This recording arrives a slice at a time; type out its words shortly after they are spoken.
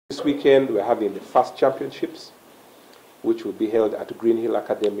This weekend we're having the first championships, which will be held at Green Hill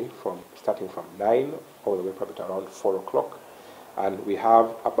Academy starting from 9 all the way probably to around 4 o'clock. And we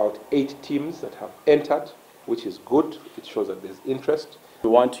have about 8 teams that have entered, which is good. It shows that there's interest. We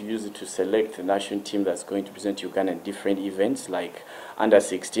want to use it to select the national team that's going to present Uganda in different events like under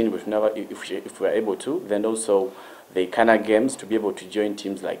 16, if we're able to. Then also the Ghana Games to be able to join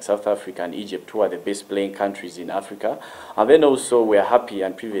teams like South Africa and Egypt, who are the best playing countries in Africa. And then also we're happy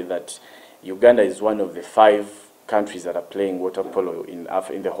and privileged that Uganda is one of the 5 countries that are playing water polo in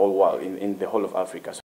the whole world, in the whole of Africa.